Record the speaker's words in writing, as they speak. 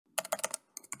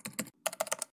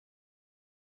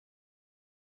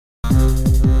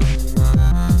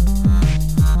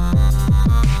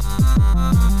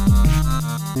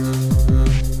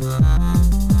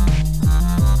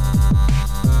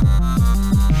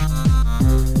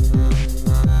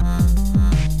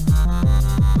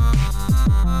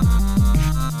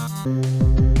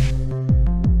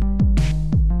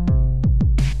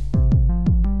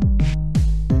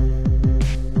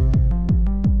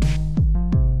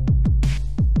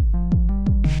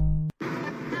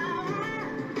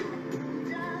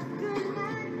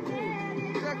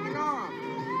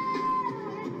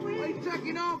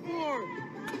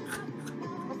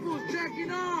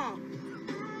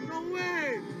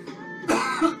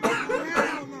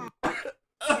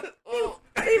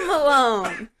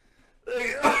alone.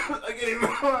 I can't even.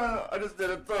 I just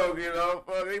did a Toke, you know.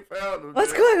 Fuck, he found him.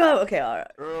 What's dude. going on? Okay, all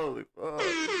right. Holy fuck.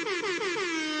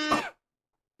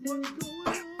 What's going on?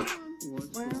 What's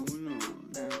going on?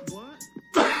 What?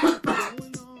 What's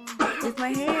going on? With my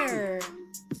hair.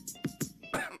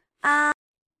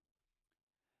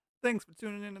 Thanks for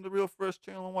tuning in to the Real Fresh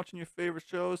channel and watching your favorite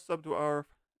shows. Sub to our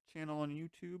channel on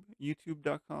YouTube,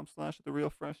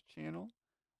 youtube.com/TheRealFreshChannel.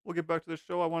 We'll get back to the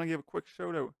show. I want to give a quick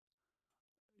shout out.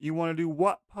 You Want to Do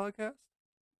What podcast?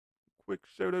 Quick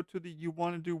shout out to the You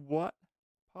Want to Do What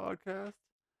podcast.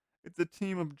 It's a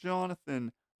team of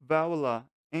Jonathan,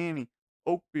 Vowla, Annie,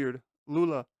 Oakbeard,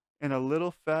 Lula, and a little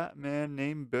fat man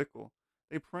named Bickle.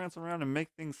 They prance around and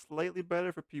make things slightly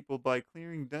better for people by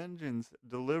clearing dungeons,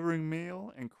 delivering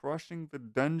mail, and crushing the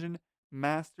dungeon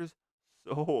master's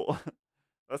soul.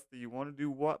 That's the You Want to Do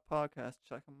What podcast.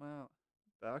 Check them out.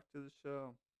 Back to the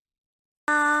show.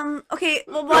 Okay,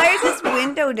 well, why is this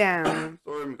window down?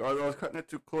 Sorry, guys, I was cutting it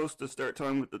too close to start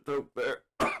time with the Toke there.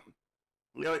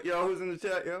 Yo, who's in the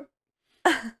chat, yo?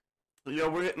 Yo,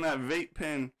 we're hitting that vape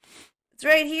pen. It's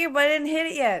right here, but I didn't hit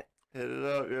it yet. Hit it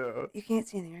up, yo. You can't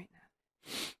see anything right now.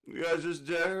 You guys just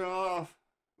jacking off.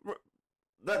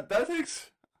 That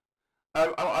takes...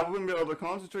 I wouldn't be able to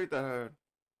concentrate that hard.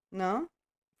 No?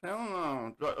 Hell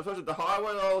no. Especially the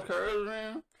highway, all the cars,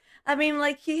 man. I mean,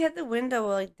 like, he hit the window,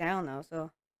 like, down, though,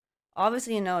 so...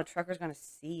 Obviously, you know a trucker's gonna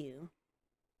see you.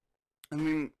 I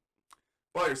mean,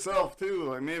 by yourself, too.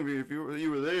 Like, maybe if you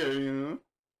were there, you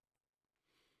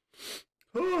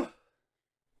know?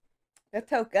 That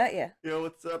Toke got you. Yo,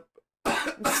 what's up?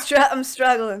 I'm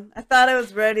struggling. I thought I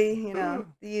was ready, you know,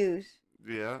 the use.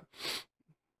 Yeah.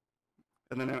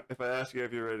 And then if I ask you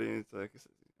if you're ready, it's like...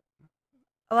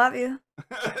 I love you.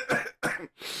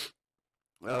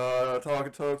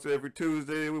 Talking Tokes every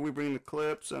Tuesday. We bring the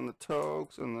clips and the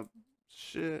Tokes and the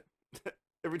shit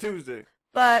every Tuesday.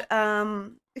 But,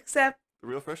 except... The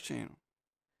Real Fresh channel.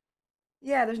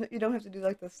 Yeah, you don't have to do,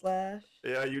 like, the slash.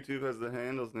 Yeah, YouTube has the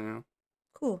handles now.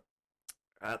 Cool.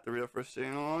 At the Real Fresh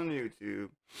channel on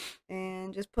YouTube.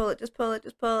 And just pull it, just pull it,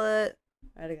 just pull it.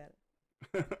 Alright, I got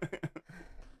it.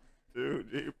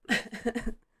 Dude, jeep.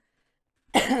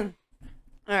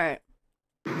 Alright.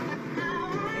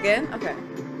 Again? Okay. I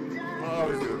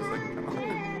always do this like...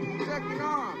 Checking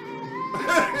off.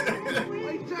 What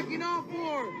are you checking off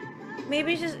for?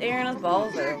 Maybe he's just airing his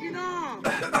balls out. Checking off.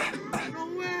 No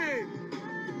way.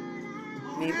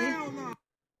 Oh, Maybe. hell no.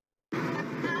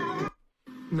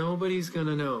 Nobody's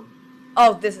gonna know.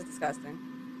 Oh, this is disgusting.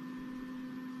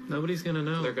 Nobody's gonna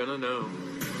know. They're gonna know.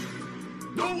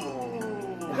 No!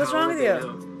 What's wrong with They you?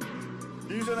 know.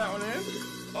 You sent that one in?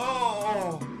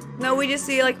 Oh! No, we just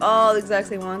see, like, all the exact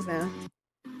same ones now.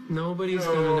 Nobody's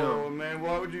gonna know. Man,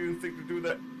 why would you even think to do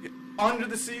that? Under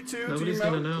the seat, too? Nobody's to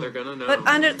your gonna mouth? know. They're gonna know. But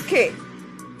okay.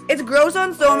 It's gross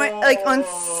on so many, like, on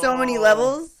so many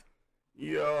levels.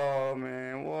 Yo,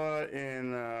 man, what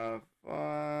in the fuck?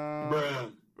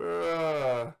 Bruh.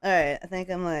 Bruh. Alright, I think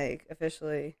I'm, like,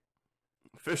 officially...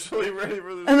 Officially ready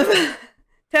for this.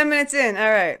 10 minutes in,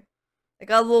 alright. I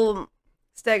got a little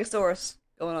stegosaurus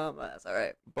going on, but that's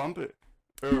alright. Bump it.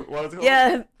 Or what is it called?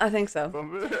 Yeah, I think so.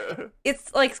 Bump it.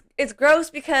 It's, like, it's gross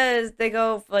because they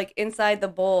go, like, inside the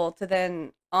bowl to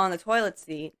then on the toilet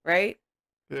seat, right?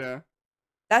 Yeah.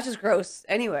 That's just gross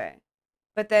anyway.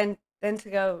 But then to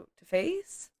go to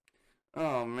face?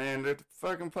 Oh, man, to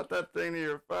fucking put that thing in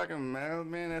your fucking mouth,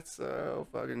 man, that's so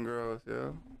fucking gross,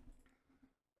 yo.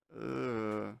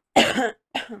 Ugh.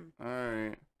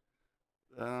 Alright.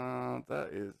 That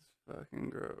is fucking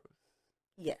gross.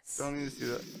 Yes. Don't need to see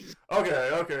that.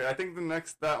 Okay. I think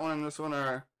that one and this one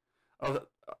are the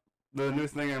new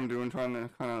thing I'm doing, trying to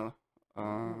kind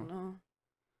No.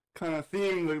 of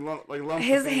theme the lump.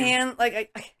 His theme. hand,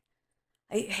 like,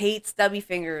 I hate stubby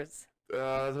fingers.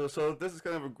 So this is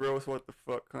kind of a gross what the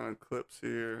fuck kind of clips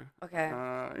here. Okay.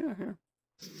 Yeah, here.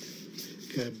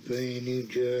 Got a brand new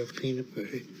jar of peanut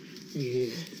butter.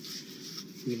 Yeah.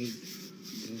 We need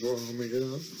to warm it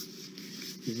up.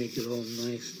 You make it all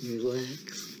nice and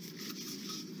relaxed.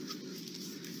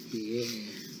 Yeah.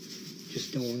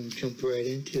 Just don't want to jump right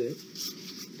into it.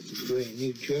 It's a brand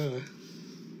new jar.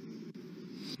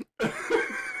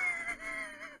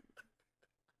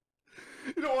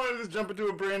 You don't want to just jump into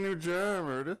a brand new jar,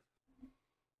 Meredith.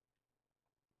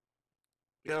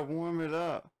 You gotta warm it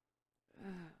up.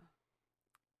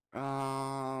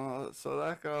 So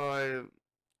that guy,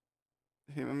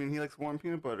 he likes warm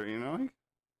peanut butter, you know?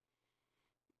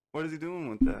 What is he doing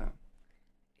with that?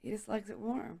 He just likes it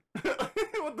warm.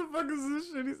 What the fuck is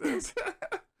this shit he says?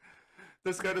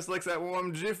 This guy just likes that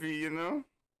warm jiffy, you know?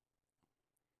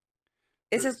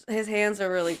 It's just his hands are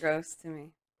really gross to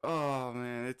me. Oh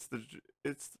man, it's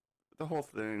the whole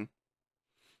thing.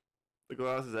 The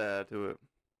glasses add to it.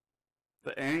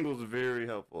 The angle's very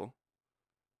helpful.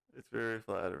 It's very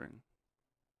flattering.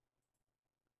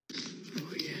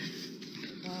 Oh yeah.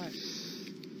 God.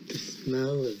 The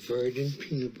smell of virgin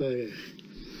peanut butter.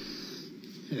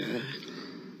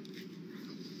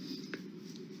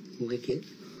 Lick it.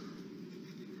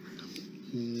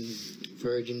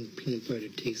 Virgin peanut butter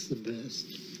tastes the best.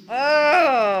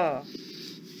 Oh.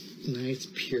 Nice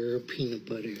pure peanut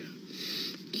butter.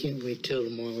 Can't wait till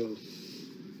tomorrow.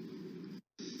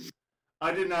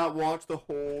 I did not watch the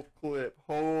whole clip.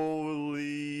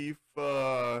 Holy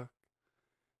fuck.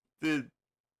 Did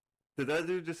that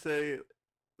dude just say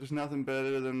there's nothing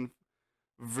better than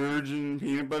virgin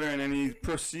peanut butter, and then he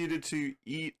proceeded to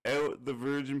eat out the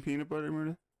virgin peanut butter,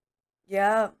 Murda?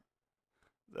 Yeah.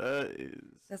 That is...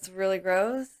 That's really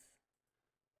gross.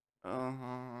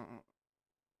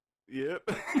 Yep.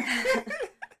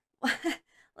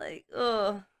 Like,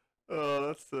 ugh. Oh,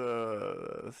 that's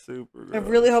super gross. I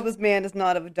really hope this man does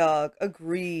not have a dog.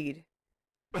 Agreed.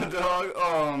 A dog?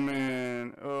 Oh,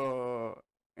 man. Oh.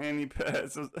 Any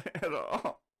pets at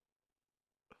all.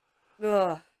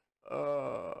 Ugh.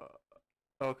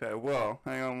 Okay, well,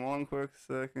 hang on one quick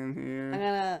second here. I'm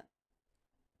gonna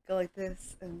go like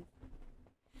this and...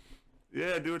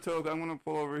 Yeah, do a toke. I'm gonna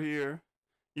pull over here.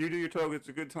 You do your toke. It's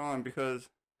a good time because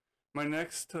my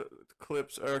next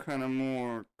clips are kind of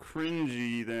more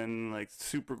cringy than like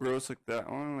super gross like that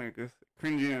one. Like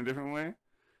cringy in a different way.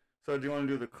 So do you want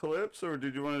to do the clips or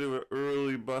did you want to do it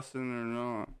early busting or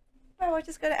not? Bro, I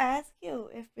just gotta ask you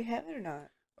if we have it or not.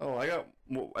 Oh, I got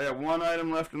one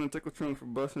item left in the tickle trunk for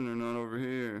busting or not over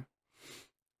here.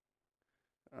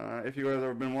 If you guys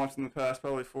have been watching the past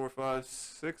probably 4, 5,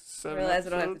 6, 7 I realize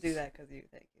episodes, I don't have to do that because you.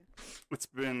 Thank you. it's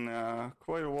been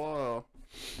quite a while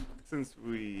since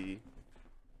we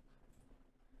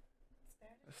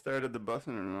started the busing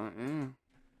or not. Yeah.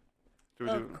 Should we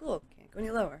Oh, do it? cool. Can't go any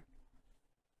lower.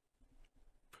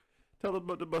 Tell them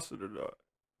about the busing or not.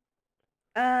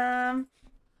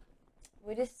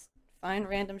 We just find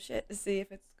random shit to see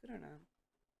if it's good or not.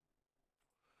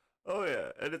 Oh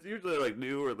yeah, and it's usually like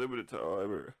new or limited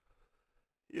time or,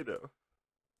 you know.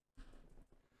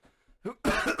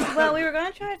 Well, we were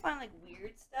gonna try to find like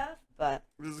weird stuff, but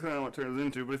This is kind of what it turns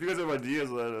into. But if you guys have ideas,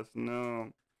 let us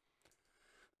know.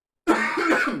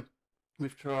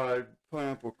 We've tried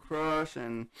Pineapple Crush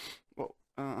and well,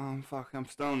 fuck, I'm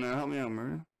stoned now. Help me out,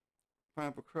 Maria.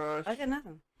 Pineapple Crush. I got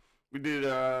nothing. We did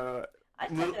I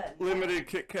limited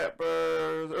Kit Kat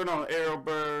burrs or no Arrow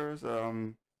burrs.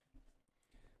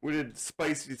 We did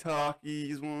spicy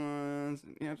Takis ones.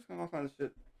 Yeah, just kind of all kinds of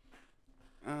shit.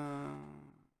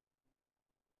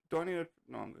 Do I need a...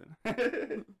 No, I'm good.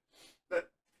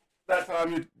 that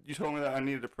time you told me that I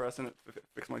needed to press and it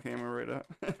fix my camera right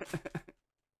up.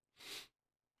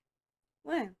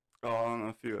 When? Oh, I don't know,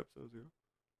 a few episodes ago.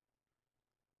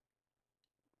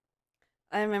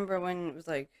 I remember when it was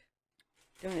like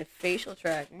doing the facial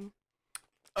tracking.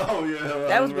 Oh, yeah.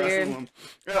 That was weird. One.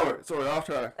 Yeah, wait, sorry, off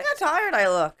track. Look how tired I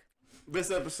look.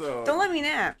 This episode. Don't let me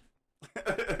nap.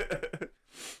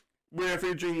 We're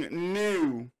featuring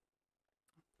new.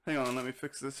 Hang on, let me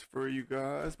fix this for you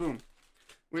guys. Boom.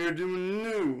 We are doing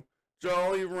new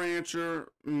Jolly Rancher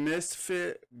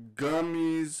Misfit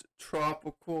Gummies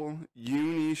Tropical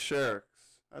Uni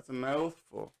Sharks. That's a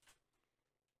mouthful.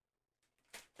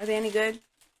 Are they any good?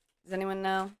 Does anyone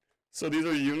know? So these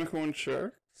are unicorn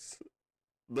sharks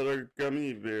that are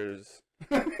gummy bears.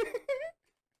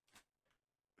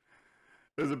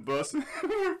 There's a bus.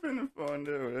 We're finna find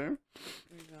out, eh?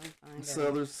 We're gonna find So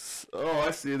out. there's... Oh,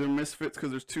 I see. They're misfits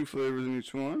because there's 2 flavors in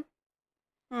each one.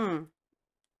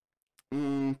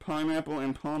 Pineapple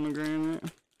and pomegranate.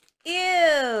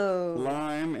 Ew.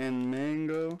 Lime and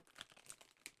mango.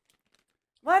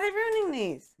 Why are they ruining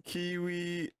these?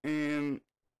 Kiwi and...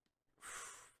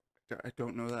 I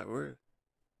don't know that word.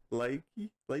 Lychee?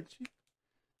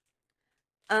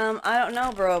 I don't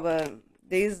know, bro, but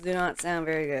these do not sound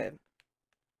very good.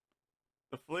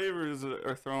 The flavors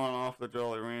are throwing off the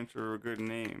Jolly Rancher a good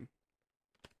name.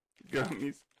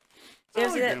 Gummies. Did you ever I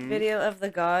see like that gummies. video of the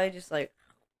guy just like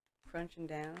crunching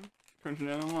down? Crunching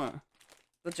down on what?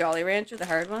 The Jolly Rancher, the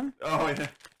hard one? Oh, yeah.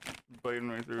 Biting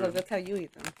right through Look, it. that's how you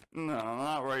eat them. No,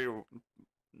 not right.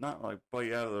 Not like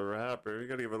bite out of the wrapper. You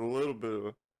gotta give it a little bit of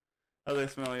a... How they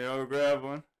smell? Yo, grab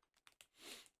one.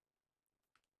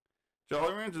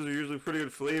 Jolly Ranchers are usually pretty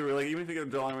good flavor. Like, even if you get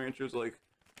Jolly Ranchers, like,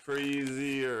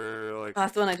 Crazy or, like, Oh,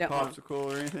 that's the one I don't want.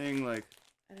 Popsicle or anything, like,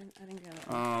 I didn't get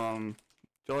it.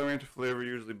 Jolly Rancher flavor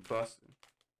usually busted.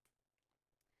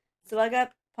 So I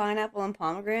got pineapple and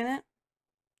pomegranate.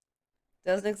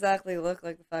 Doesn't exactly look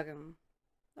like the fucking.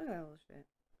 Look at that little shit.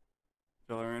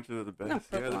 Jolly Ranchers are the best. No Yeah,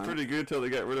 purple they're on pretty good till they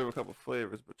get rid of a couple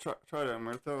flavors. But try that,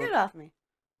 Martha. Get it off me.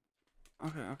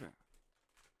 Okay.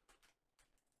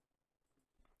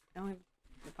 Only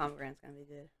the pomegranate's gonna be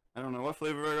good. I don't know what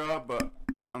flavor I got, but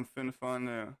I'm finna find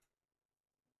out.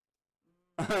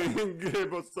 I ain't gay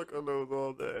but suck on those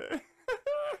all day.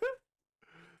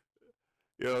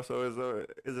 Yo, so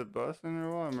is it busting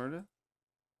or what, Murder?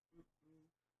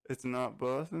 It's not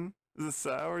busting? Is it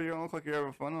sour? You don't look like you're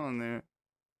having fun on there.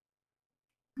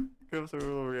 Give us a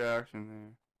little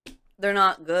reaction there. They're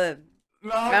not good.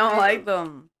 No, I don't like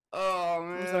them. Oh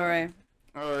man. I'm sorry.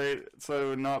 Alright,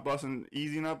 so not busting,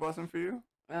 easy not busting for you?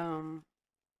 Alright,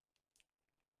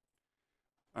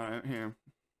 here.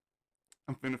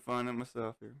 I'm finna find it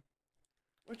myself here.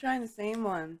 We're trying the same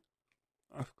one.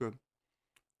 That's good.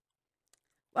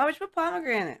 Why would you put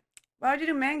pomegranate? Why would you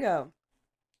do mango?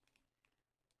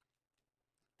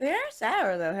 They are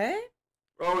sour though, hey?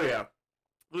 Oh yeah.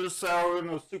 A little sour in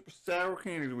those super sour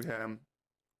candies we have.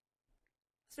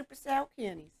 Super sour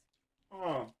candies.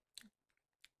 Oh.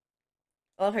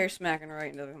 I love how you're smacking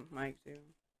right into the mic too.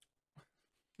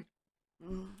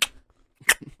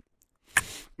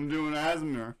 I'm doing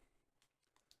asthma.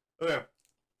 Okay.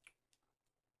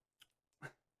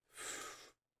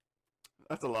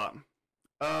 That's a lot.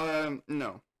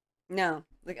 No. No,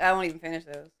 like I won't even finish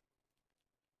those.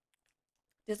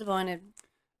 Disappointed.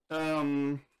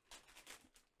 And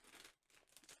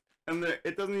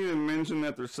it doesn't even mention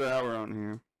that they're sour on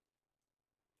here.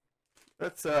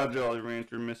 That's Jolly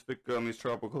Rancher Misfit Gummies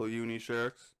Tropical Uni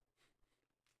Sharks.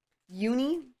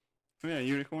 Uni? Yeah,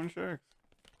 unicorn sharks.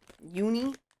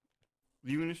 Uni?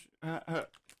 Uni.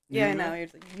 Yeah, I know. You're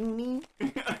just like, uni?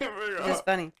 It's just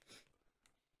funny.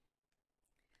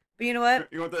 But you know what?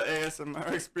 You want the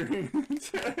ASMR experience?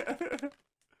 Get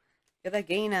that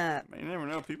gain up. Man, you never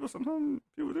know. Sometimes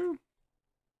people do.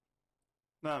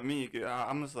 Not me.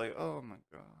 I'm just like, oh my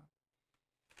god.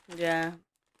 Yeah.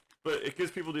 But it gives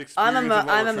people the experience. I'm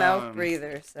a mouth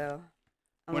breather, so.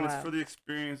 When it's for the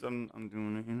experience, I'm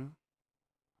doing it, you know?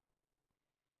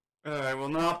 Alright, well,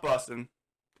 not busting.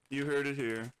 You heard it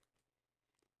here.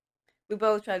 We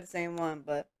both tried the same one,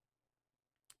 but.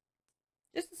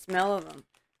 Just the smell of them.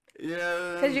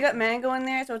 Yeah. Because you got mango in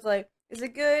there, so it's like, is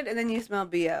it good? And then you smell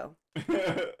BO.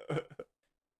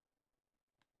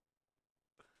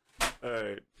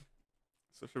 Alright.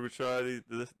 So should we try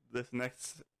this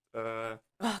next Oh,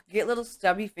 get little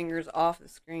stubby fingers off the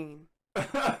screen.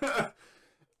 Okay.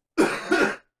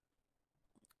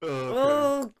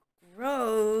 Oh,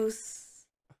 gross.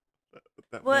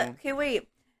 That What? won't- Okay, wait.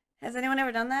 Has anyone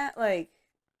ever done that? Like,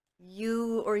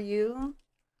 you or you?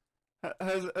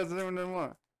 Has anyone done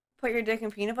what? Put your dick in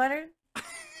peanut butter?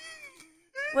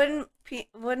 Wouldn't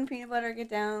peanut butter get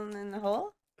down in the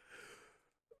hole?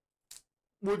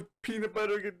 Would peanut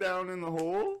butter get down in the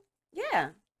hole?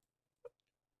 Yeah.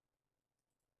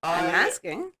 I'm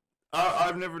asking.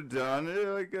 I've never done it,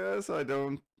 I guess. I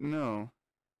don't know.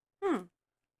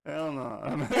 Hell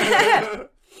no.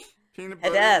 Peanut Had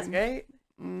butter. to ask, right?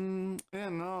 Yeah,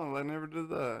 no, I never did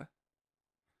that.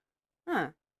 Huh.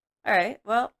 Alright,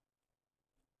 well.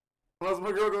 Unless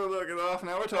my girl gonna look it off,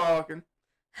 now we're talking.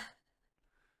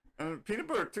 And peanut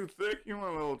butter too thick, you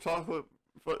want a little chocolate,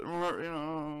 you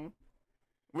know,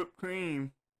 whipped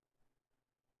cream.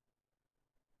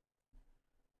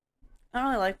 I don't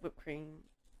really like whipped cream.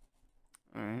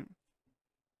 Alright.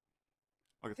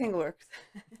 I think it works.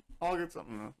 I'll get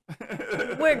something else.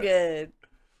 We're good.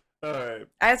 Alright.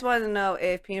 I just wanted to know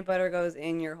if peanut butter goes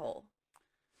in your hole.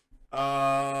 I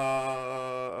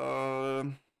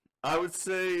would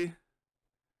say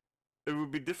it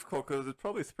would be difficult because it's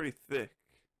pretty thick.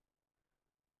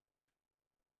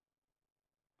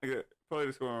 Like probably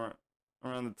just going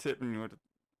around the tip and you want to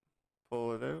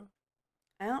pull it out.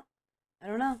 I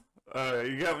don't know. Alright,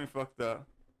 you got me fucked up.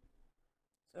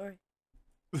 Sorry.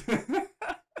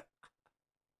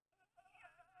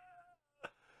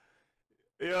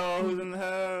 Yo, who's in the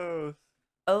house?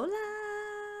 Hola.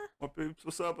 What peeps?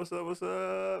 What's up? What's up? What's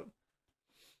up?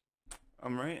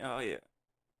 I'm right. Oh yeah.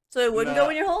 So it wouldn't go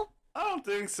in your hole? I don't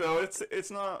think so. It's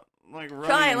not like running.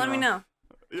 Try it. Let me know.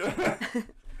 Yeah.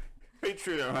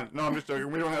 Patreon. No, I'm just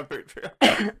joking. We don't have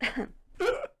Patreon.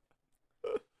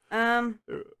 All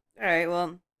right.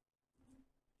 Well,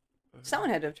 someone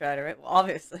had to have tried it, right? Well,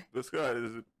 obviously. This guy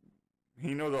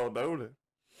he knows all about it.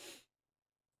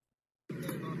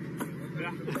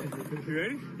 Yeah. You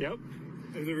ready? Yep.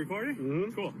 Is it recording?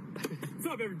 Mm-hmm. Cool. What's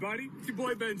up, everybody? It's your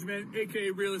boy Benjamin, aka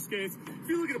Real Escapes. If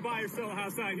you're looking to buy or sell a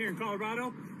house out here in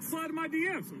Colorado, slide in my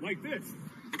DMs like this.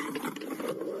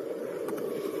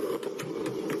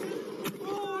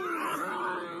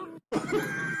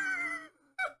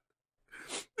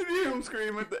 Did you hear him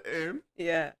scream at the end?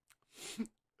 Yeah.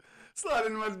 Slide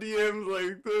into my DMs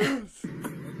like this.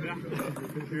 Yeah.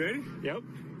 You ready? Yep.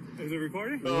 Is it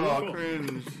recording? Oh, Cool.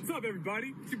 cringe. What's up,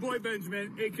 everybody? It's your boy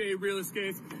Benjamin, aka Real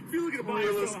Escape. If you're looking to buy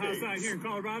Real or sell a house Escape. out here in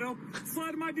Colorado,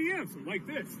 slide in my DMs like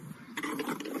this.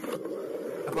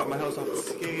 I bought my house off a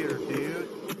skater, dude.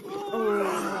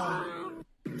 Alright.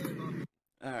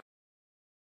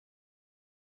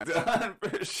 Done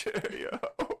for sure, yo.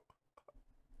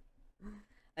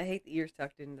 I hate the ears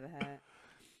tucked into the hat.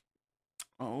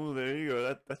 Oh, there you go.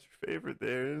 That's your favorite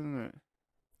there, isn't it?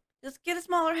 Just get a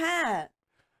smaller hat.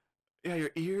 Yeah,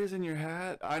 your ears in your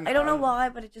hat. I don't know why,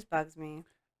 but it just bugs me.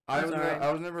 I I'm was, sorry.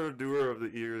 I was never a doer of the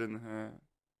ears in the hat.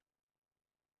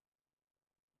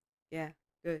 Yeah,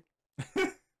 good.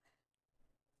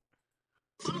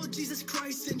 Follow Jesus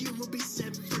Christ and you will be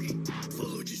set free.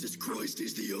 Follow Jesus Christ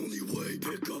is the only way.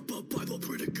 Pick up a Bible,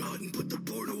 pray to God, and put the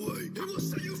porn away. It will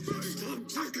set you free. Stop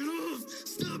jerking off.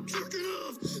 Stop jerking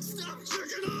off. Stop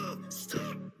jerking off.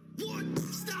 Stop. What?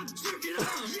 Stop jerking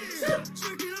off. Yeah. Stop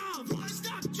jerking off. What?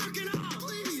 Stop jerking off.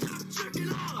 Please stop jerking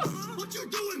off. What you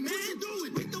doing, man? What you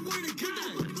doing? Pick the word of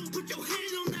God. Put your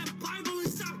hand on that Bible and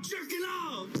stop jerking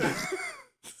off.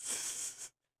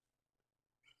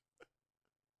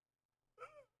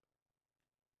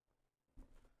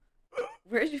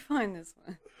 Where'd you find this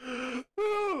one?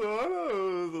 Oh, that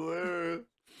was hilarious.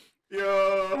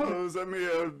 Yo,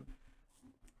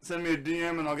 send me a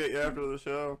DM and I'll get you after the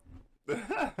show.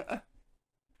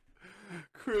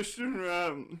 Christian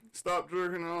rap, stop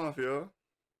jerking off, yo.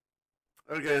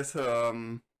 Okay,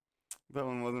 so that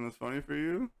one wasn't as funny for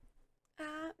you.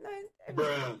 No,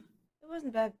 Bruh. it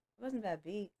wasn't bad. It wasn't bad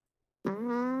beat.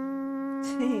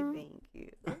 Thank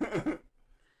you.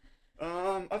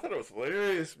 I thought it was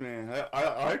hilarious, man.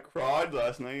 I cried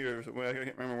last night, or something. I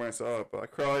can't remember when I saw it, but I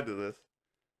cried to this.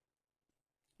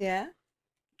 Yeah.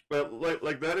 But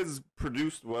like that is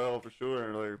produced well for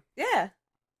sure. Like, Yeah.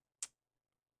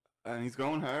 and he's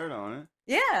going hard on it.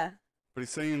 Yeah. But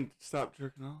he's saying stop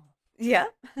jerking off. Yeah.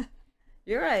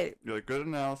 You're right. You're like, good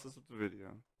analysis of the video.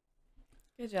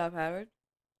 Good job, Howard.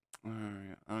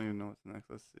 Alright, I don't even know what's next.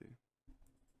 Let's see.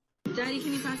 Daddy,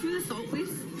 can you pass me the salt,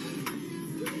 please?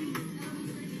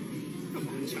 Come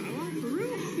on, child. For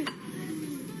real?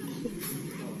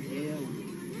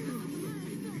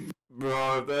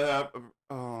 Bro, if that happened.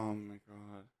 Oh my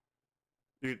god.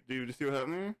 Do you see what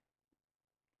happened there?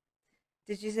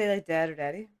 Did you say like dad or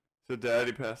daddy? So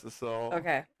daddy passed the salt.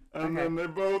 Okay. And okay. then they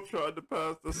both tried to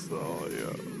pass the salt,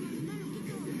 yeah.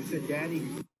 You said daddy.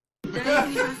 Daddy,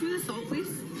 can you pass me the salt, please?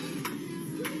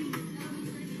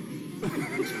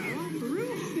 Child, for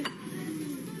real?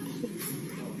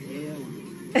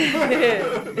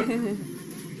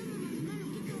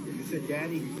 You said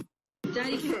daddy.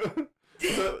 Daddy, can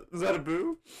Is that a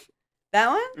boo? That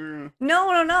one? Yeah.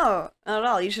 No. Not at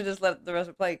all. You should just let the rest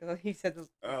of it play because he said this.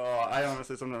 Oh, I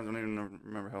honestly sometimes don't even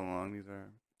remember how long these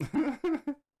are.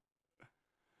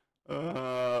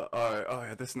 Alright. Oh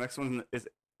yeah, this next one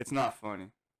it's not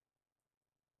funny.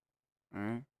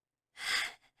 Alright.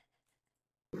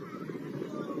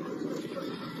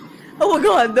 Oh my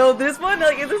god, no, this one?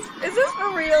 Like, is this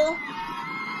for real?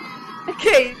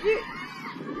 Okay.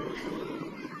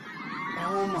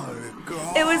 Oh my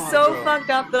god. It was so fucked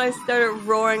up that I started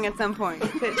roaring at some point.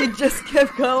 It just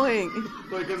kept going.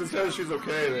 Like, cause it says she's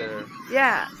okay there.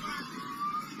 Yeah.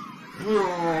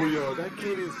 Bro, yo, that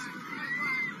kid is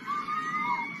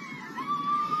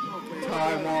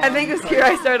Taiwan. I think it was here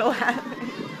I started laughing.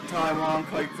 Taiwan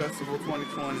Kite Festival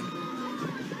 2020.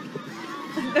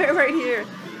 They're right here.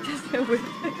 Just with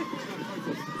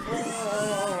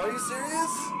Oh, are you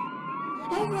serious?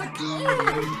 Oh my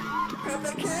god! Grab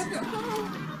that kid!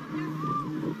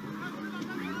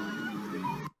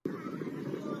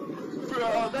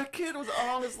 Bro, that kid was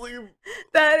honestly.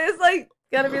 That is like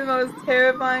gotta be the most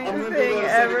terrifying I'm gonna thing do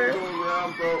that ever. second going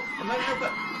around, bro. Imagine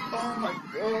that. Oh my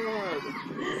god.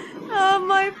 Oh,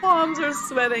 my palms are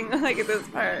sweating like at this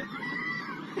part.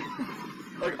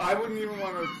 Like, I wouldn't even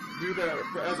want to do that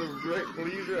as a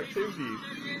leisure activity.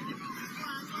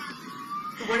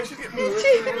 The way she get moving.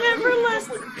 She never lets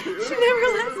go.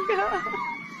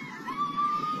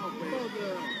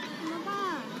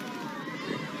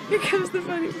 Here comes the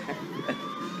funny part.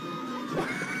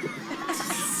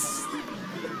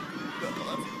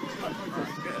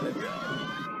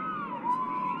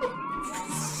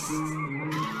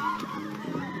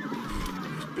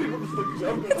 People just like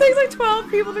jumping. It takes like 12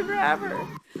 people to grab her.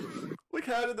 Like,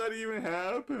 how did that even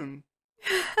happen?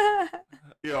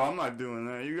 Yo, I'm not doing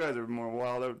that. You guys are more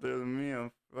wild out there than me.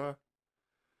 Fuck.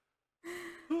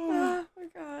 Oh my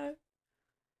god.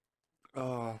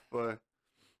 Oh, but.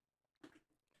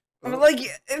 I'm like,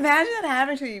 imagine that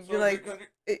happened to you. You'd be like,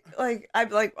 I'd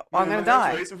be like, I'm gonna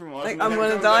die. Like, I'm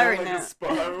gonna die right now. A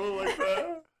spiral like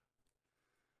that.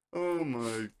 Oh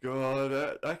my god,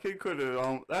 that kid could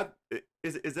have.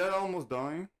 Is that almost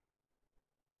dying?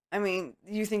 I mean,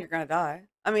 you think you're gonna die?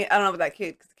 I mean, I don't know about that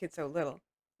kid because the kid's so little.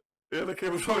 Yeah, the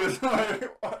kid was probably dying.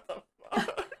 What the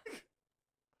fuck?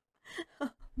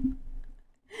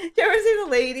 You ever see the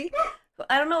lady?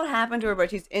 I don't know what happened to her,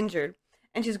 but she's injured,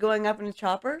 and she's going up in a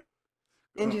chopper,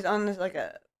 and she's on this like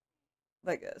a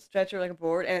stretcher, like a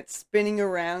board, and it's spinning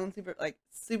around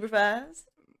super fast.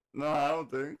 No, I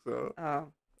don't think so. Oh,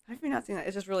 have you not seen that?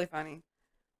 It's just really funny,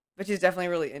 but she's definitely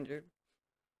really injured.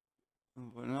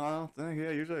 But no, I don't think.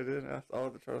 Yeah, usually I did. I'll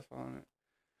have to try to find it.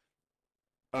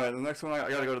 All right, the next one I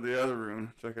gotta go to the other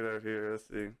room. Check it out here. Let's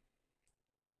see.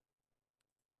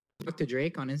 Talk to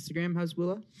Drake on Instagram,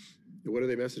 Hasbullah. What are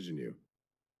they messaging you?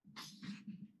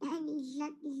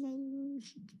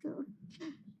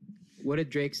 What did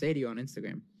Drake say to you on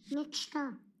Instagram? Next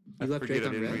up. You left Drake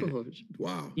on red.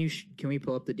 Wow. Can we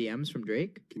pull up the DMs from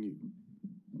Drake? Can you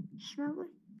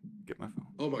Get my phone?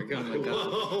 Oh my god.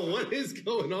 Whoa, what is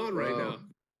going on right now?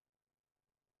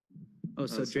 Oh,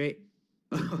 so Drake.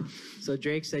 So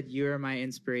Drake said, "You are my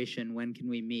inspiration. When can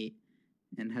we meet?"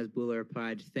 And Hasbullah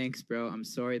replied, "Thanks, bro. I'm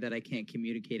sorry that I can't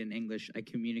communicate in English. I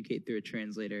communicate through a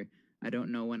translator. I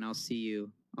don't know when I'll see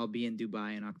you. I'll be in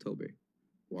Dubai in October."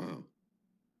 Wow.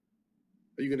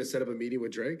 Are you going to set up a meeting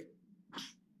with Drake?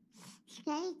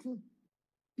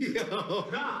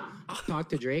 Yo. Talk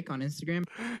to Drake on Instagram.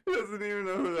 He doesn't even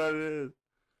know who that is.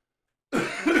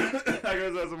 I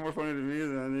guess that's more funny to me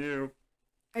than you.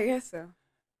 I guess so.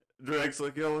 Drake's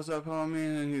like, yo, what's up,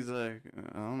 homie? And he's like,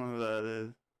 I don't know who that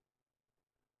is.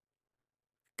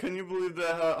 Can you believe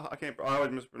that? I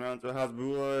always mispronounce it.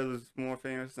 Hasbullah is more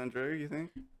famous than Drake, you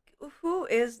think? Who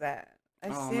is that? I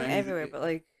see him everywhere, but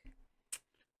like...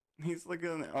 He's like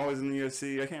always in the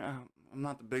UFC. I'm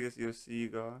not the biggest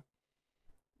UFC guy.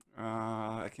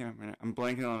 I can't remember. I'm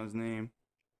blanking on his name.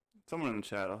 Someone in the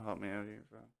chat will help me out here,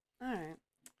 bro. Alright.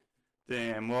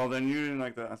 Damn, well then you didn't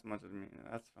like that as much as me.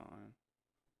 That's fine.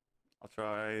 I'll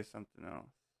try something else.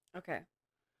 Okay.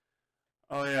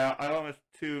 Oh yeah, I almost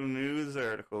 2 news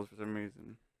articles for some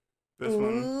reason. This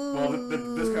one, well,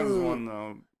 this counts as one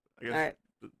though. I guess,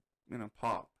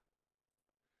 pop.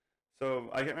 So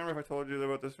I can't remember if I told you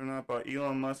about this or not, but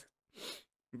Elon Musk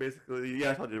basically,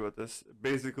 yeah, I told you about this.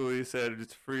 Basically said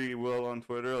it's free will on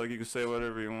Twitter. Like you can say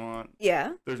whatever you want.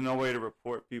 Yeah. There's no way to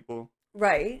report people.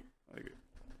 Right.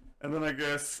 And then I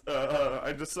guess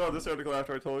I just saw this article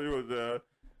after I told you was a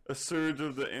surge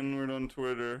of the N-word on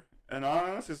Twitter. And I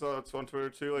honestly saw it on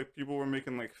Twitter too. Like people were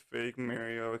making like fake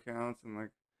Mario accounts and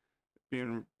like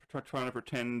trying to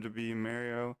pretend to be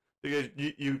Mario. Because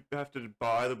you have to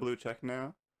buy the blue check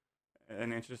now,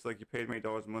 and it's just like you paid me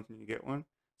 $8 a month and you get one.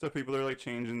 So people are like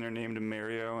changing their name to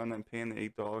Mario and then paying the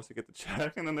 $8 to get the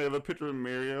check, and then they have a picture of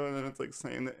Mario and then it's like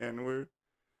saying the N-word.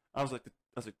 I was like,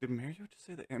 did Mario just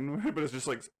say the N-word? But it's just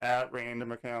like at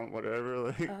random account, whatever.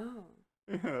 Like, oh,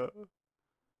 yeah,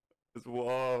 it's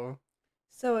wow.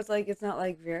 So it's like it's not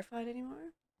like verified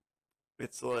anymore.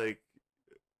 It's like,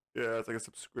 yeah, it's like a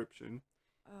subscription.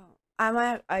 Oh, I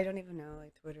don't even know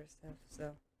like Twitter stuff.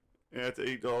 So yeah, it's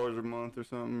 $8 a month or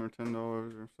something, or $10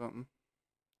 or something.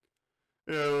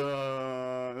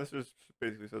 Yeah, this just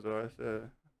basically says what I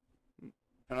said,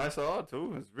 and I saw it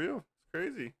too. It's real. It's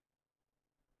crazy.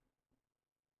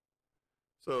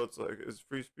 So it's like it's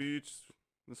free speech.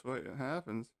 That's why it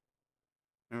happens.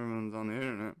 Everyone's on the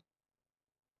internet.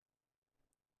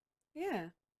 yeah.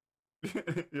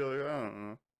 You're like, I don't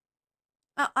know.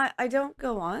 I don't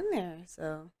go on there,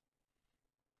 so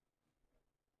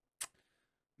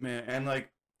Man, and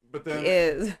like, but then he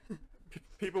is.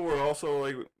 people were also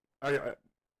like, I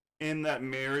in that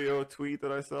Mario tweet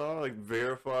that I saw, like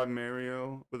verified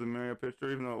Mario with a Mario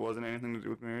picture, even though it wasn't anything to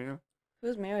do with Mario.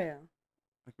 Who's Mario?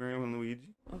 Like Mario and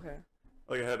Luigi. Okay.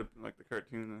 Like I had like the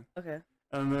cartoon there. Okay.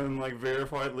 And then like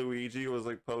verified Luigi was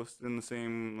like posting the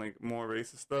same like more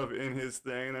racist stuff in his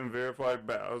thing, and verified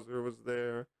Bowser was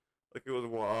there. Like it was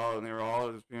wild, and they were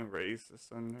all just being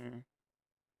racist on there.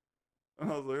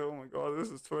 And I was like, oh my god, this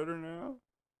is Twitter now.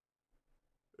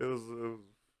 It was.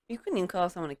 You couldn't even call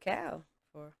someone a cow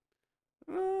for.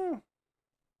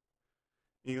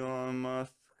 Elon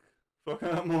Musk fucking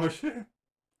up more shit.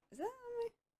 Is that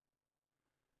me?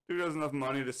 Dude has enough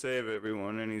money to save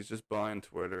everyone, and he's just buying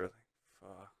Twitter.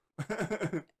 Like,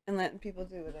 fuck. And letting people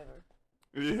do whatever.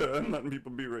 Yeah, and letting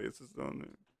people be racist on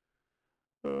there.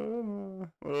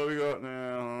 What do we got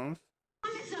now?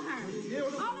 Coming to her.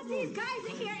 All of these guys are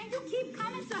here, and you keep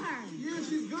coming to her. Yeah,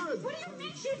 she's good. What do you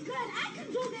mean she's good? I can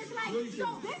do this. Like,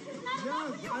 so this is not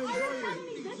enough for you. Are you telling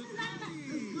me this is not enough?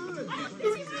 It's good. Are you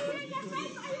sitting right here in your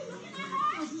face? Are you looking at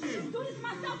her? Just do this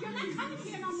myself. You're not coming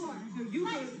here no more. You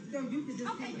can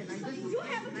just take it. Like, you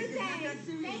have a good day.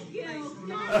 Thank you. You're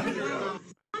not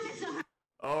coming to her.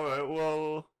 All right,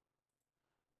 well.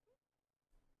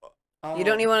 You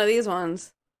don't need one of these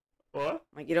ones. What?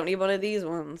 Like, you don't need one of these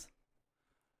ones.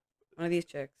 One of these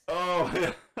chicks. Oh,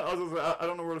 yeah. I was gonna say, I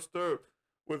don't know where to start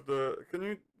with the. Can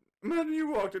you imagine you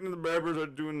walked into the barbers are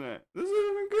doing that? This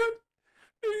isn't good.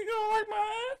 You don't like my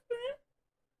ass, man?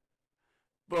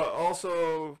 But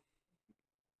also,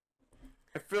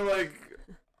 I feel like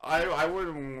I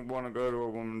wouldn't want to go to a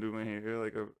woman do my hair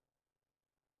like a.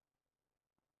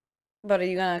 But are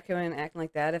you gonna come in acting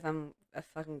like that if I'm a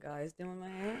fucking guy's doing my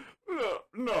hair?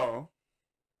 No.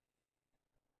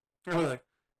 I was like,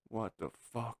 what the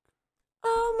fuck?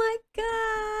 Oh my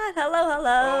god! Hello, Oh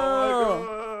hello! my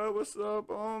god, what's up,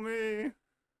 homie?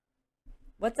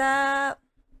 What's up?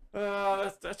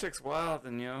 That chick's wild,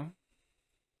 and yo.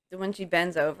 When she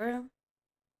bends over?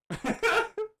 All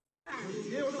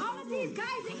of these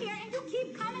guys are here, and you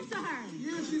keep coming to her.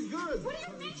 Yeah, she's good. What do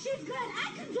you mean she's good?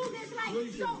 I can do this. Like,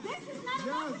 so this is not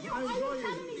enough for you. Are you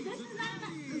telling me this is not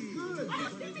enough? It's good. Are you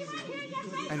sitting right here in your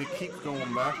face? And he keeps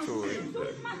going back to her.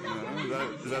 You know,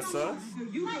 is that sus?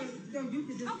 You can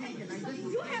just take it. Like,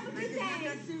 you have a good day.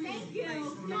 Thank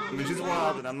you. I mean, she's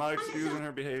wild, and I'm not excusing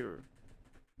her behavior.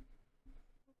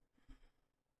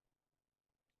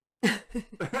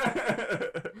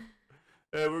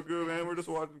 Yeah, we're good, man. We're just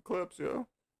watching clips, yo.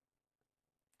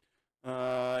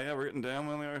 Yeah, we're getting down.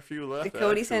 We only have a few left. Did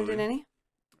Cody send in actually. any?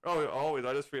 Oh, always.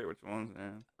 I just forget which ones,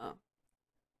 man. Oh.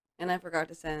 And I forgot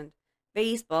to send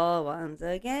baseball once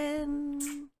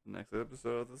again. Next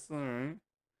episode, that's alright.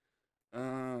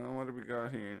 What do we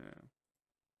got here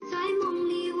now? 在梦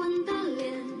里闻到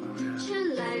脸，却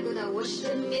来不到我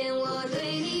身边，我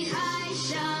对你还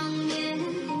想念。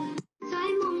在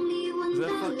梦里闻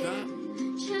到脸，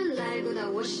却来不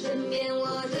到我身边，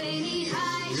我对你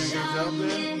还想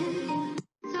念。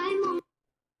在梦。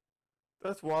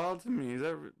 That's wild to me. Is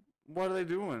that what are they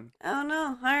doing? I don't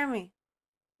know. Hire me.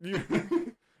 You're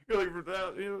like for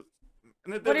that, you know.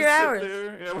 And What are your hours?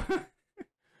 There, yeah.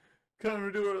 Come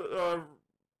and do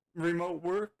remote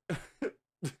work.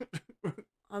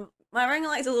 My ring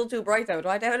light's a little too bright though. Do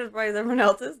I have it as bright as everyone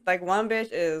else's? Like one bitch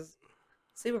is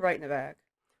super bright in the back.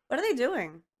 What are they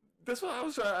doing? That's what I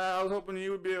was trying. I was hoping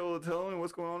you would be able to tell me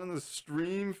what's going on in the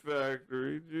stream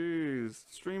factory. Jeez,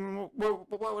 streaming. What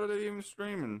are they even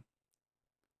streaming?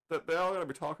 That they all gotta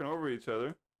be talking over each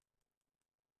other,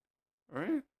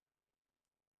 right?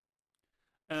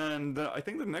 And I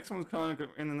think the next one's kind of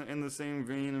in the same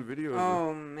vein of videos.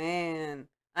 Oh man,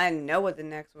 I know what the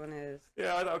next one is.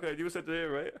 Yeah. Okay. You said today,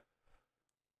 right?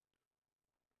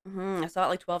 I saw it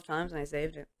like 12 times and I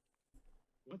saved it.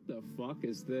 What the fuck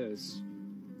is this?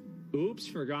 Oops,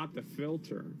 forgot the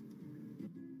filter.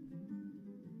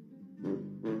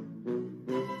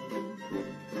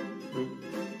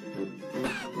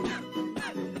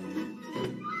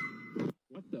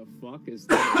 What the fuck is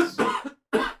this?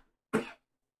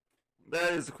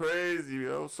 That is crazy,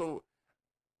 yo. So,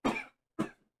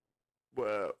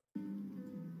 well.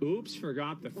 Oops,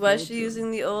 forgot the filter. Was she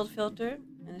using the old filter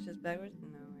and it's just backwards?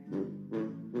 No.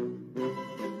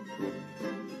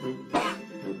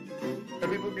 Are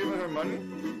people giving her money?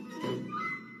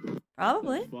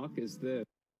 Probably. What the fuck is this?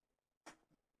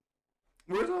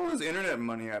 Where's all this internet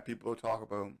money at people talk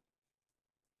about?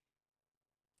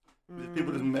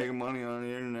 People just making money on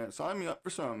the internet. Sign me up for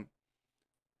some.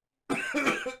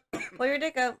 Pull your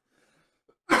dick out.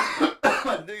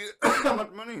 How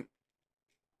much money?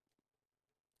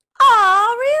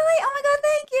 Oh, really? Oh my god,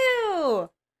 thank you.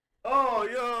 Oh,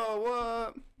 yo,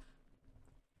 what?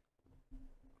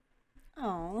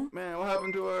 Oh. Man, what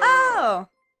happened to her? Oh.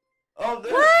 Oh,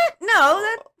 this? What? No,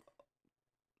 that.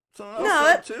 Someone else No,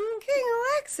 said that's too? King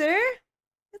Alexer.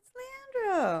 It's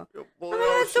Leandro. Well, Oh my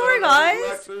god, sorry, shout out guys.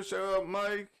 Alexa, shout out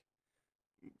Mike.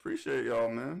 Appreciate y'all,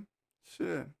 man.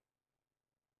 Shit.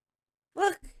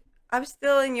 Look, I'm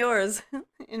still in yours.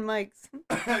 In Mike's.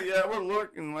 Yeah, we're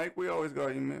lurking, Mike. We always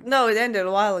got you, man. No, it ended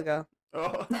a while ago.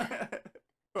 Oh.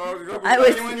 I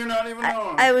was when you're not even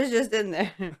on. I was just in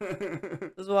there.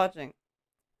 Was watching.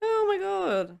 Oh my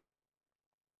god.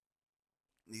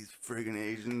 These friggin'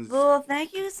 Asians. Well,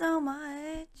 thank you so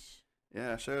much.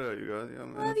 Yeah, shout out you guys. Yeah,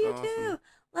 man, Love that's you awesome. too.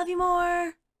 Love you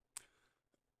more.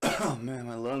 Oh man,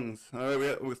 my lungs. All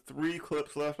right, we have 3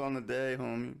 clips left on the day,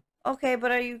 homie. Okay,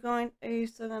 but are you still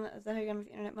gonna, is that how you're gonna make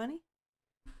the internet money?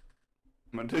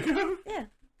 My ticket? Yeah.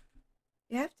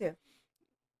 You have to.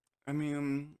 I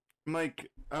mean, Mike,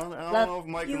 I don't Love know if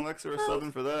Mike you and Lex are both.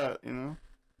 subbing for that, you know?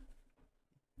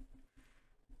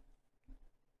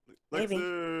 Maybe.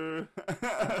 Lexer!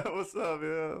 What's up,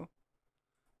 yo?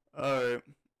 Alright.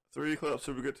 3 clips,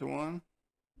 should we get to 1?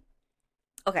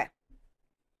 Okay.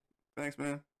 Thanks,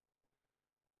 man.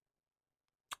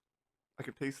 I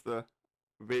could taste the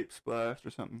vape splash or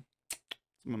something.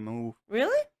 It's my move.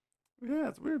 Really? Yeah,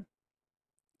 it's weird.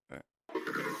 Alright.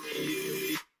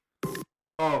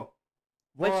 Oh.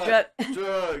 Which What drug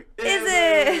drug is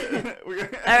it?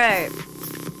 Alright.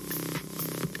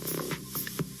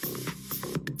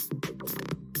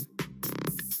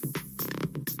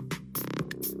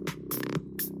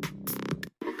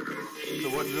 So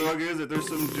what drug is it? There's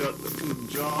some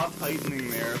jaw tightening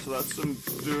there, so that's some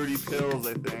dirty pills,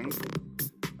 I think.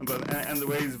 But and the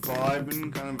way he's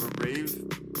vibing, kind of a rave.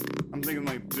 I'm thinking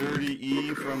like Dirty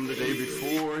E from the day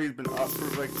before. He's been up for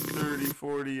like 30,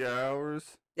 40 hours.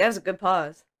 That was a good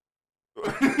pause.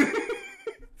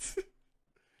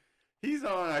 He's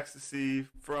on ecstasy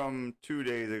from 2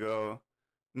 days ago.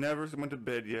 Never went to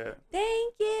bed yet.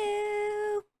 Thank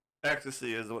you.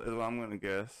 Ecstasy is what I'm gonna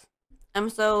guess. I'm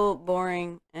so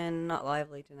boring and not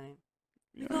lively tonight.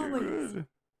 Yeah, you're good.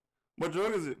 What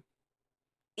drug is it?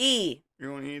 E.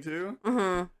 You're going E too?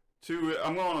 Mm-hmm.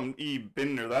 I'm going on E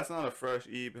Binder. That's not a fresh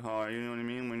E high. You know what I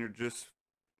mean? When you're just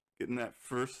getting that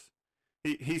first.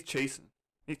 He's chasing.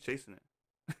 He's chasing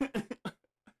it.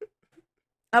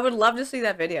 I would love to see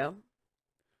that video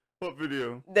What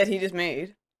video? that he just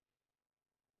made.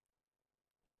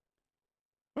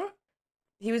 Huh?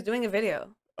 He was doing a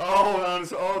video. Oh,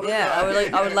 Yeah,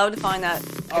 I would love to find that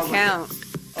account.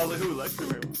 I was like, who likes him?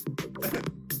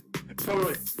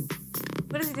 Totally.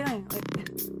 What is he doing?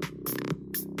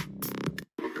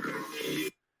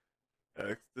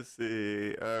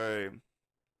 Ecstasy. Alright.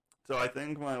 So I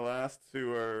think my last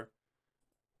 2 are.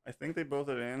 I think they both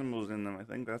had animals in them. I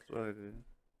think that's what I did.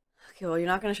 Okay, well, you're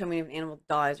not going to show me if an animal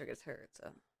dies or gets hurt, so.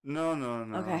 No.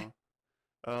 Okay.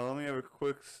 Let me have a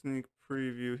quick sneak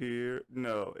preview here.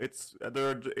 No, it's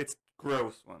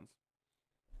gross ones.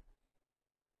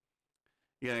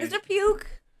 Yeah. Is there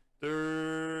puke?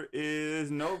 There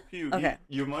is no puke. Okay.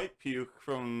 You might puke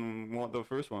from the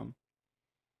first one.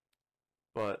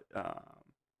 But All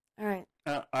right.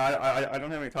 I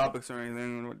don't have any topics or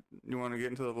anything. You want to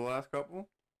get into the last couple?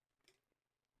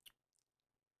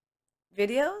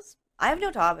 Videos? I have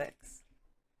no topics.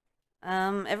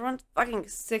 Everyone's fucking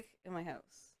sick in my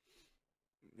house.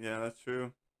 Yeah, that's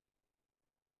true.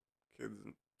 Kids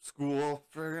in school,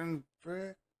 friggin'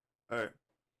 frick. Alright.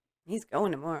 He's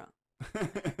going tomorrow.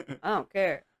 I don't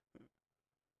care.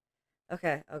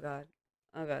 Okay. Oh god.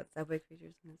 Subway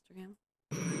features on Instagram.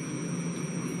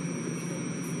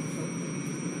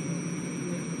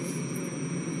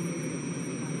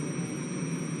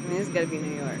 I mean, this has got to be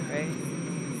New York, right?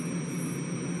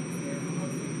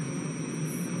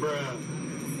 Bruh.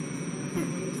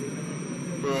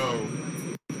 Bro.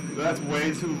 That's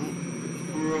way too...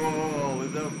 Bro,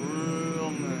 is that real,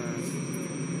 man?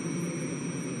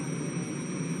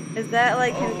 Is that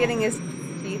like him getting his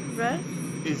teeth brushed?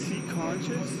 Is he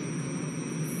conscious?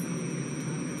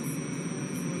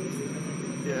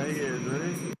 Yeah, he is,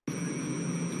 right?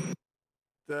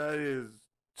 That is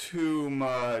too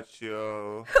much,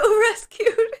 yo. Who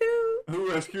rescued who? Who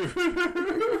rescued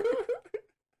The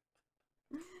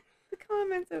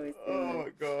comments always do Oh it. my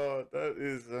god, that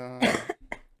is,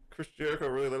 Chris Jericho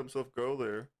really let himself go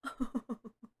there.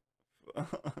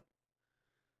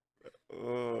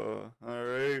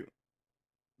 Alright.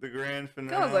 The grand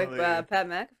finale. Sounds like Pat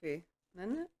McAfee,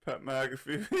 doesn't it? Pat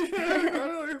McAfee. Yeah, I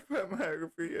like Pat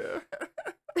McAfee, yeah.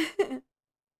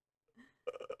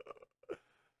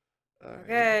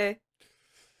 Okay.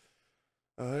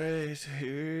 Alright,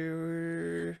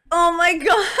 here Oh my god!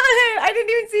 I didn't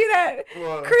even see that.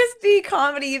 What? Christy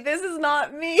comedy. This is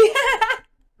not me.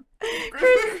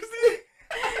 Chris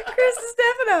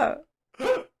Stefano.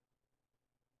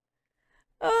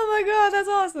 Oh my god, that's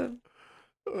awesome.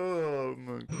 Oh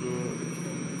my god.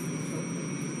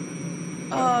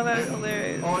 Oh, that is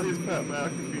hilarious. Oh, he's Pat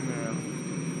McAfee now.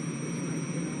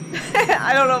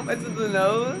 I don't know if it's in the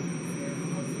nose.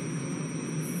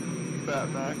 Pat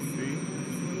McAfee.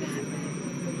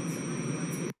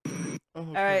 Oh,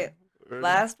 All right, Ready?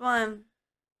 last one.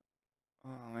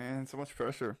 Oh man, so much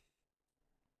pressure.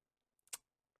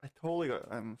 I totally got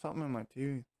something in my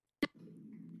teeth.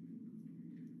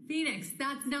 Phoenix,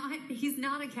 he's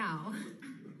not a cow.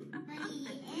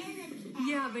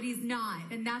 Yeah, but he's not.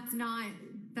 And that's not,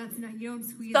 you don't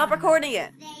squeeze Stop him. recording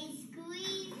it. They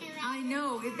I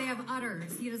know if they have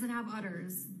udders. He doesn't have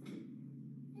udders.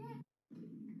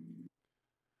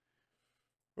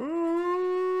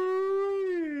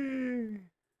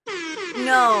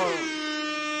 No.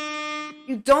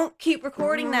 You don't keep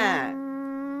recording that.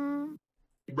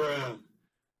 Bruh.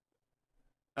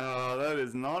 That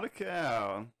is not a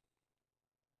cow.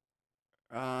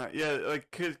 Yeah,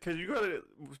 like, cause you gotta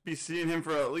be seeing him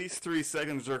for at least 3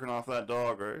 seconds jerking off that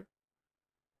dog, right?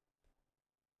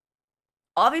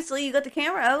 Obviously, you got the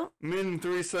camera out. Min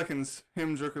 3 seconds,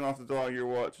 him jerking off the dog you're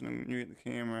watching, and you get the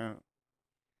camera out.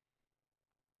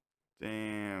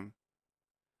 Damn.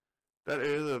 That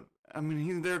is I mean,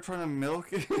 he's there trying to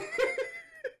milk it.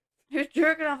 You're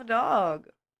jerking off a dog.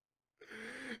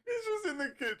 He's just in the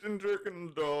kitchen jerking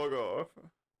the dog off.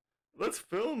 Let's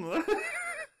film that.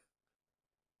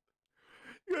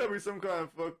 You gotta be some kind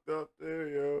of fucked up there,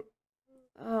 yo.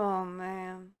 Oh,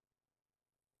 man.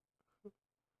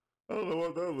 I don't know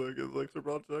what that look is like, so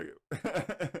I'll check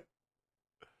it.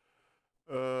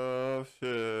 Oh,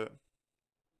 shit.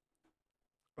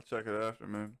 I'll check it after,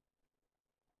 man.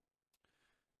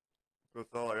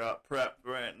 That's all I got prepped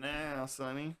right now,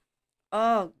 Sonny.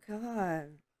 Oh,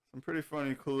 God. Some pretty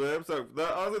funny clips.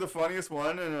 Honestly, the funniest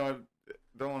one, and I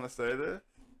don't want to say this,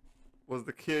 was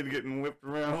the kid getting whipped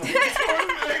around.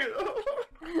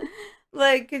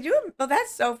 Like, could you? Oh,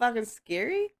 that's so fucking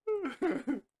scary.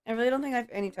 I really don't think I have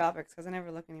any topics because I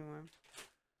never look anymore.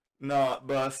 Not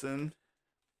bussin'.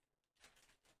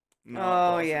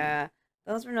 Oh, yeah.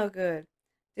 Those were no good.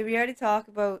 Did we already talk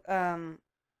about the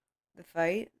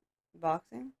fight?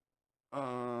 Boxing? I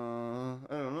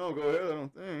don't know. Go ahead. I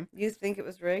don't think. You think it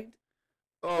was rigged?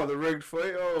 Oh, the rigged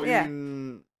fight? Oh, yeah.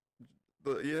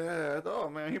 Yeah. Oh,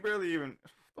 man. He barely even...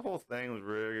 The whole thing was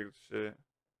rigged. Shit.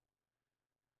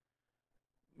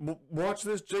 Watch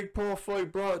this Jake Paul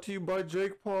fight brought to you by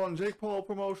Jake Paul and Jake Paul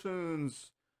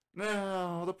Promotions.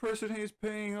 Now, the person he's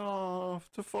paying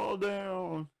off to fall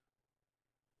down.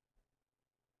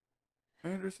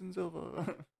 Anderson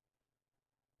Silva.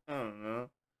 I don't know.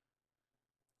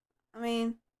 I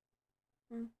mean,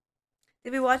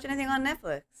 did we watch anything on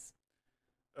Netflix?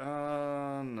 No,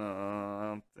 I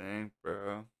don't think,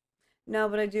 bro. No,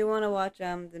 but I do want to watch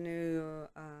the new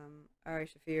Ari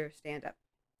Shaffir stand-up.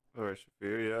 Ari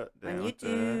Shaffir, yeah. On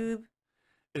YouTube.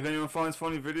 If anyone finds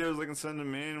funny videos, they can send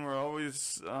them in. We're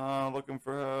always looking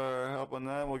for help on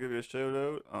that. We'll give you a shout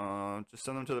out. Just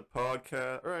send them to the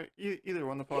podcast. All right, either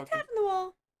one. The podcast. You're tapping the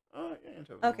wall. Oh, yeah, you're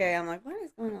tapping okay, I'm like, what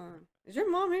is going on? Is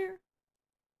your mom here?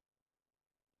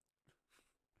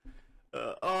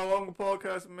 Uncle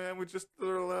Podcast, man. We just did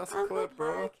our last clip,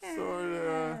 bro.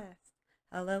 Sorry.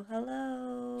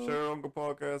 Hello. Share Uncle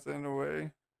Podcast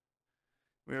anyway.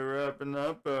 We're wrapping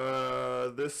up.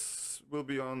 This will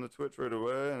be on the Twitch right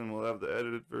away, and we'll have the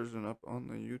edited version up on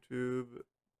the YouTube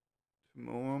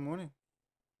tomorrow morning.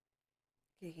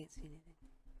 You can't see anything.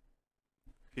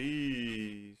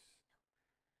 Peace.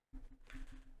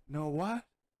 No what?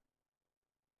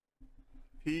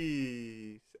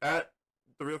 Peace. At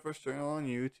The Real First Channel on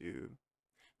YouTube.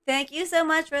 Thank you so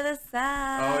much for the sub.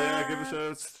 Oh yeah, give a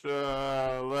shout out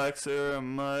to Alexa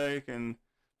and Mike and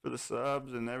for the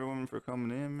subs and everyone for coming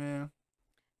in, man.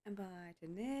 And bye to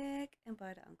Nick and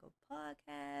bye to Uncle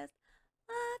Podcast.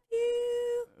 Love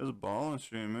you. It was a balling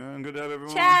stream, man. Good to have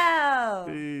everyone. Ciao.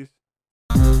 Peace.